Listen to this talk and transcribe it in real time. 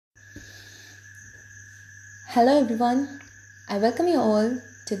Hello everyone, I welcome you all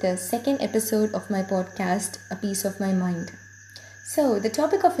to the second episode of my podcast, A Piece of My Mind. So, the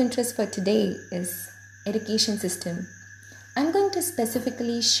topic of interest for today is education system. I'm going to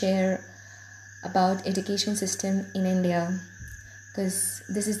specifically share about education system in India because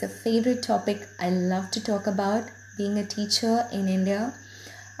this is the favorite topic I love to talk about. Being a teacher in India,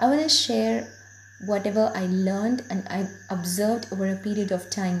 I want to share whatever I learned and I observed over a period of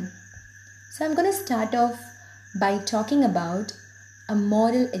time. So I'm going to start off by talking about a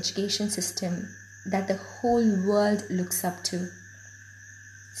model education system that the whole world looks up to.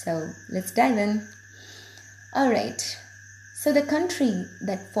 So let's dive in. Alright, so the country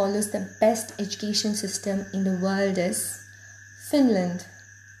that follows the best education system in the world is Finland.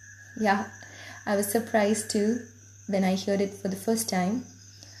 Yeah, I was surprised too when I heard it for the first time.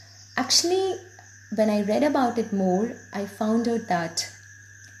 Actually, when I read about it more, I found out that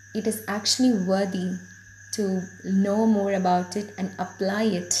it is actually worthy to know more about it and apply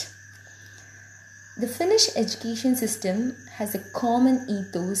it. The Finnish education system has a common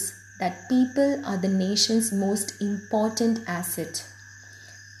ethos that people are the nation's most important asset.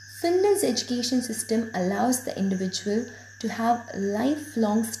 Finland's education system allows the individual to have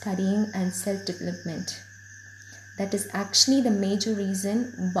lifelong studying and self-development. That is actually the major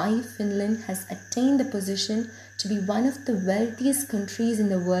reason why Finland has attained the position to be one of the wealthiest countries in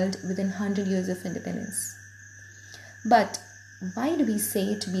the world within 100 years of independence. But why do we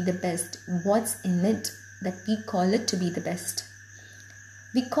say to be the best? What's in it that we call it to be the best?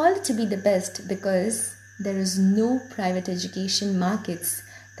 We call it to be the best because there is no private education markets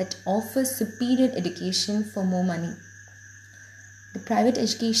that offer superior education for more money. The private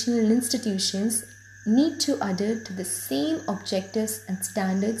educational institutions need to adhere to the same objectives and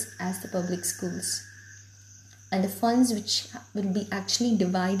standards as the public schools. And the funds which will be actually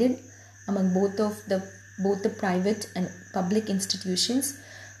divided among both the private and public institutions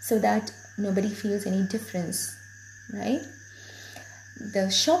so that nobody feels any difference, right? The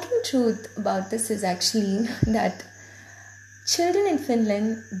shocking truth about this is actually that children in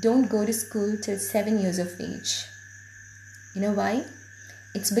Finland don't go to school till 7 years of age. You know why?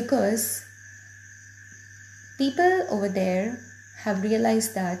 It's because people over there have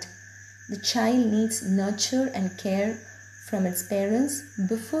realized that the child needs nurture and care from its parents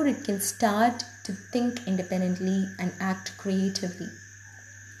before it can start to think independently and act creatively.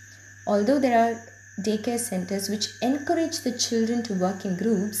 Although there are daycare centers which encourage the children to work in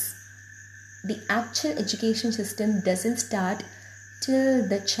groups, the actual education system doesn't start till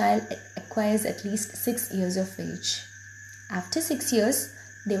the child acquires at least 6 years of age. After 6 years,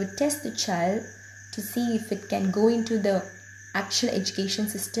 they would test the child to see if it can go into the actual education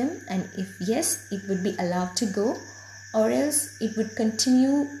system, and if yes, it would be allowed to go, or else it would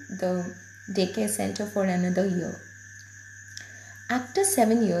continue the daycare center for another year. After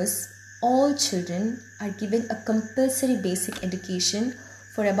 7 years, all children are given a compulsory basic education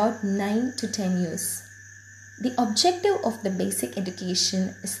for about 9 to 10 years. The objective of the basic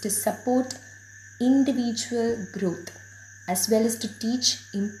education is to support individual growth as well as to teach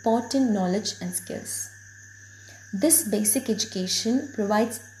important knowledge and skills. This basic education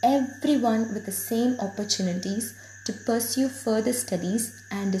provides everyone with the same opportunities to pursue further studies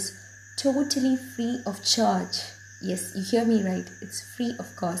and is totally free of charge. Yes, you hear me right, it's free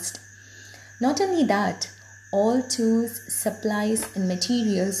of cost. Not only that, all tools, supplies and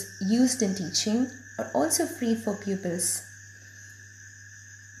materials used in teaching are also free for pupils.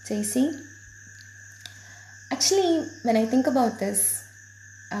 So you see, actually when I think about this,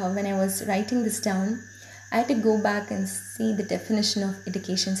 when I was writing this down, I had to go back and see the definition of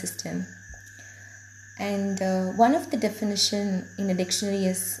education system. And one of the definition in a dictionary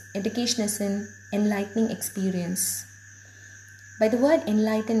is education is an enlightening experience. By the word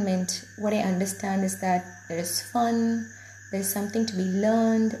enlightenment, what I understand is that there is fun, there is something to be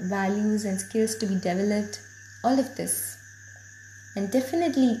learned, values and skills to be developed, all of this. And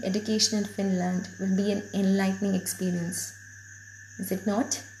definitely education in Finland will be an enlightening experience. Is it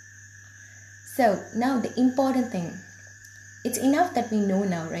not? So now the important thing. It's enough that we know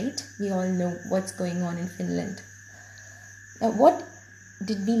now, right? We all know what's going on in Finland. Now, what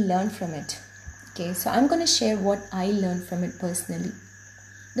did we learn from it? Okay, so I'm going to share what I learned from it personally.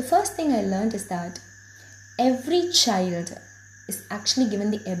 The first thing I learned is that every child is actually given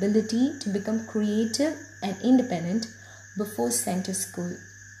the ability to become creative and independent before sent to school.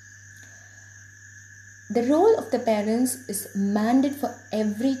 The role of the parents is mandated for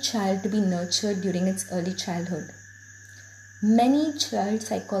every child to be nurtured during its early childhood. Many child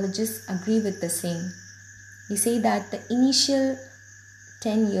psychologists agree with the same. They say that the initial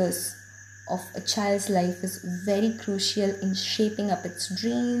 10 years of a child's life is very crucial in shaping up its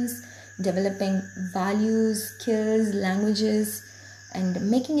dreams, developing values, skills, languages, and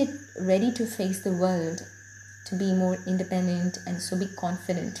making it ready to face the world, to be more independent and so be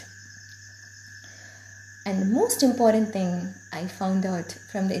confident. And the most important thing I found out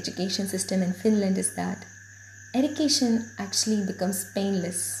from the education system in Finland is that education actually becomes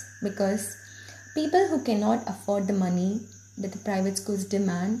painless because people who cannot afford the money that the private schools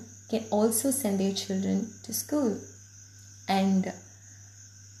demand can also send their children to school. And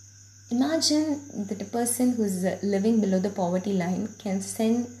imagine that a person who's living below the poverty line can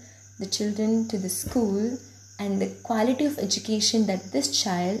send the children to the school, and the quality of education that this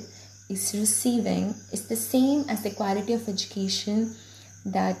child is receiving is the same as the quality of education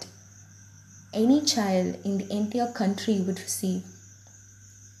that any child in the entire country would receive.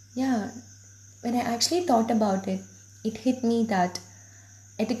 Yeah, when I actually thought about it, it hit me that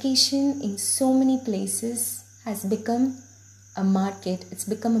education in so many places has become a market. It's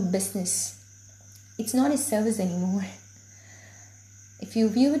become a business. It's not a service anymore. If you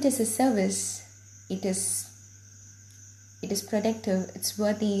view it as a service, it is productive, it's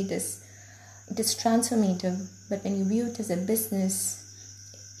worthy, it is transformative. But when you view it as a business,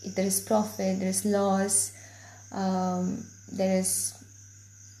 there is profit, there is loss, there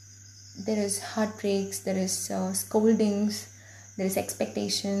is heartbreaks, there is scoldings, there is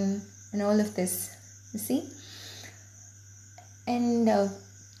expectation, and all of this, you see. And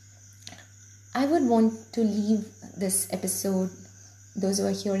I would want to leave this episode, those who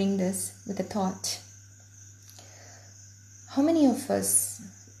are hearing this, with a thought. How many of us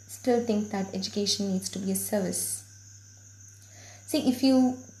still think that education needs to be a service? See, if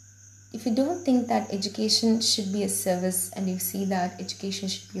you don't think that education should be a service, and you see that education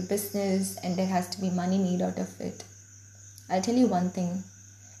should be a business and there has to be money made out of it, I'll tell you one thing.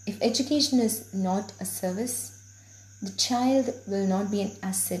 If education is not a service, the child will not be an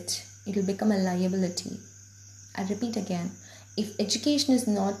asset. It will become a liability. I repeat again. If education is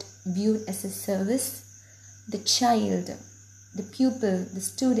not viewed as a service, the child, the pupil, the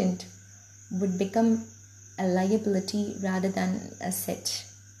student would become a liability rather than an asset.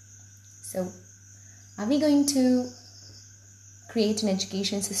 So, are we going to create an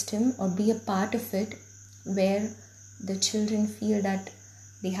education system or be a part of it where the children feel that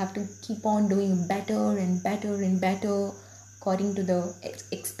they have to keep on doing better and better and better according to the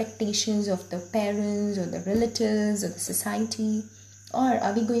expectations of the parents or the relatives or the society? Or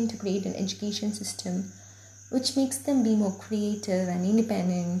are we going to create an education system which makes them be more creative and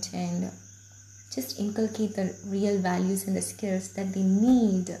independent and just inculcate the real values and the skills that they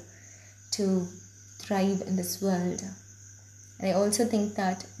need to thrive in this world? And I also think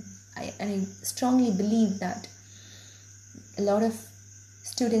that I strongly believe that a lot of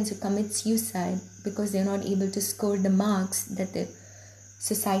students who commit suicide because they're not able to score the marks that the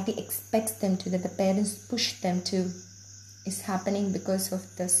society expects them to, that the parents push them to, is happening because of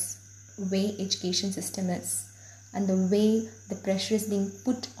this way education system is and the way the pressure is being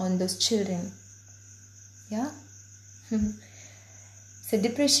put on those children. Yeah. So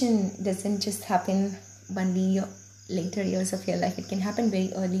depression doesn't just happen only later years of your life. It can happen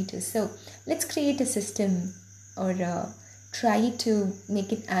very early too. So let's create a system or try to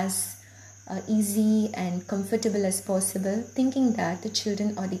make it as easy and comfortable as possible, thinking that the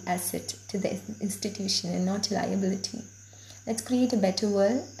children are the asset to the institution and not a liability. Let's create a better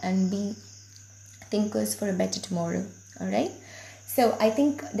world and be thinkers for a better tomorrow. Alright? So I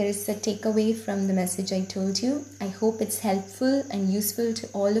think there is a takeaway from the message I told you. I hope it's helpful and useful to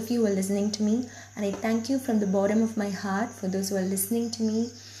all of you who are listening to me. And I thank you from the bottom of my heart for those who are listening to me.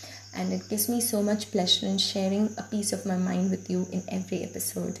 And it gives me so much pleasure in sharing a piece of my mind with you in every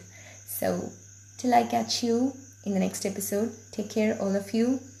episode. So till I catch you in the next episode, take care all of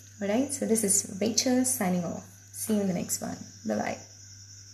you. Alright, so this is Rachel signing off. See you in the next one. Bye-bye.